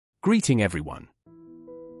Greeting everyone.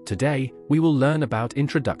 Today, we will learn about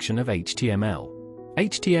introduction of HTML.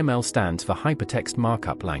 HTML stands for Hypertext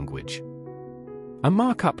Markup Language. A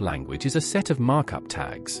markup language is a set of markup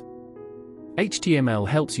tags. HTML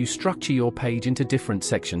helps you structure your page into different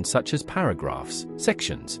sections such as paragraphs,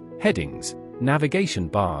 sections, headings, navigation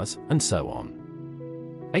bars, and so on.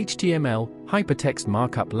 HTML, Hypertext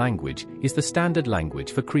Markup Language, is the standard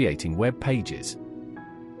language for creating web pages.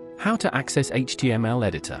 How to access HTML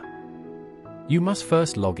editor? You must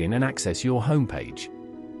first log in and access your homepage.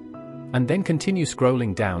 And then continue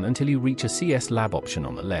scrolling down until you reach a CS Lab option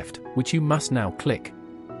on the left, which you must now click.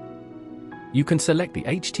 You can select the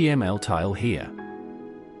HTML tile here.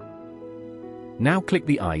 Now click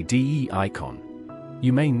the IDE icon.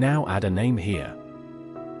 You may now add a name here.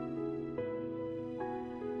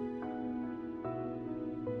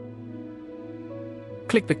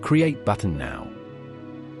 Click the Create button now.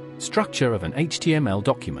 Structure of an HTML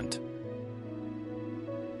document.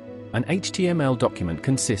 An HTML document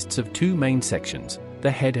consists of two main sections, the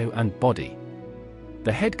header and body.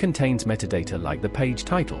 The head contains metadata like the page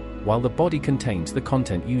title, while the body contains the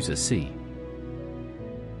content users see.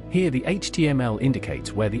 Here the HTML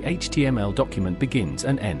indicates where the HTML document begins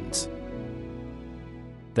and ends.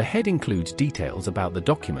 The head includes details about the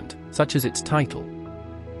document, such as its title.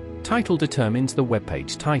 Title determines the web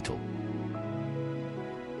page title.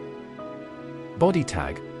 Body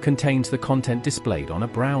tag contains the content displayed on a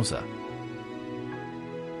browser.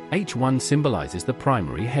 H1 symbolizes the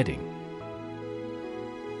primary heading.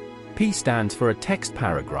 P stands for a text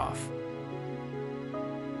paragraph.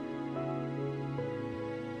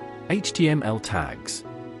 HTML tags.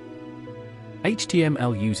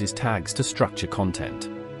 HTML uses tags to structure content.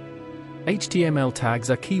 HTML tags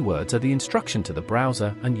are keywords the instruction to the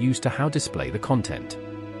browser and used to how display the content.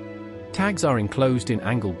 Tags are enclosed in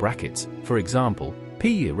angle brackets, for example,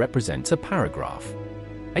 P represents a paragraph.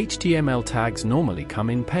 HTML tags normally come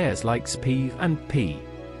in pairs like SP and P.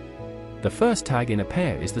 The first tag in a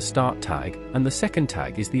pair is the start tag, and the second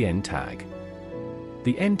tag is the end tag.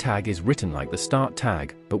 The end tag is written like the start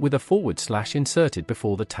tag, but with a / inserted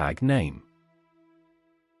before the tag name.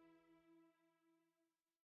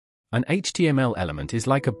 An HTML element is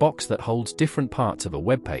like a box that holds different parts of a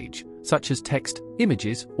web page, such as text,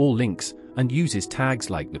 images, or links, and uses tags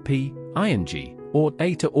like the P, ing, or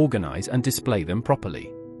A to organize and display them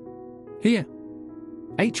properly. Here,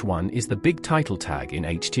 H1 is the big title tag in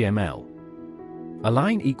HTML. A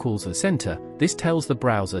line equals the center. This tells the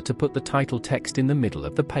browser to put the title text in the middle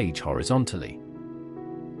of the page horizontally.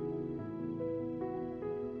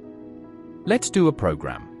 Let's do a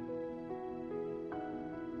program.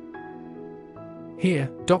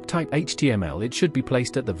 Here, doctype HTML, it should be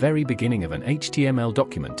placed at the very beginning of an HTML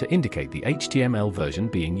document to indicate the HTML version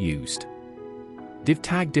being used. Div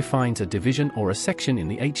tag defines a division or a section in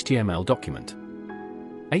the HTML document.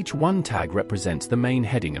 H1 tag represents the main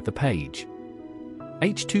heading of the page.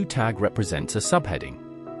 H2 tag represents a subheading.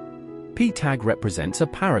 P tag represents a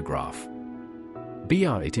paragraph.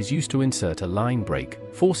 BR it is used to insert a line break,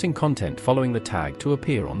 forcing content following the tag to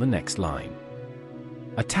appear on the next line.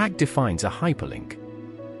 A tag defines a hyperlink.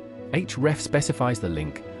 Href specifies the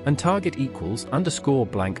link, and target equals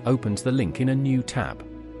 _ blank opens the link in a new tab.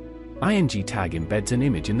 ing tag embeds an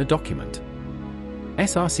image in the document.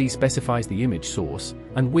 src specifies the image source,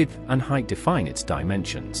 and width and height define its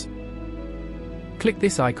dimensions. Click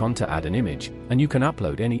this icon to add an image, and you can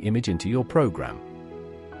upload any image into your program.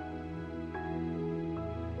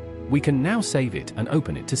 We can now save it and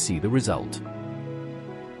open it to see the result.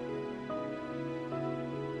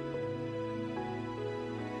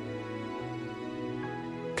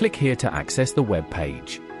 Click here to access the web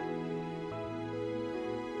page.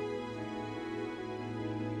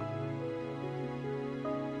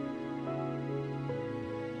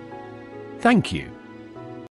 Thank you.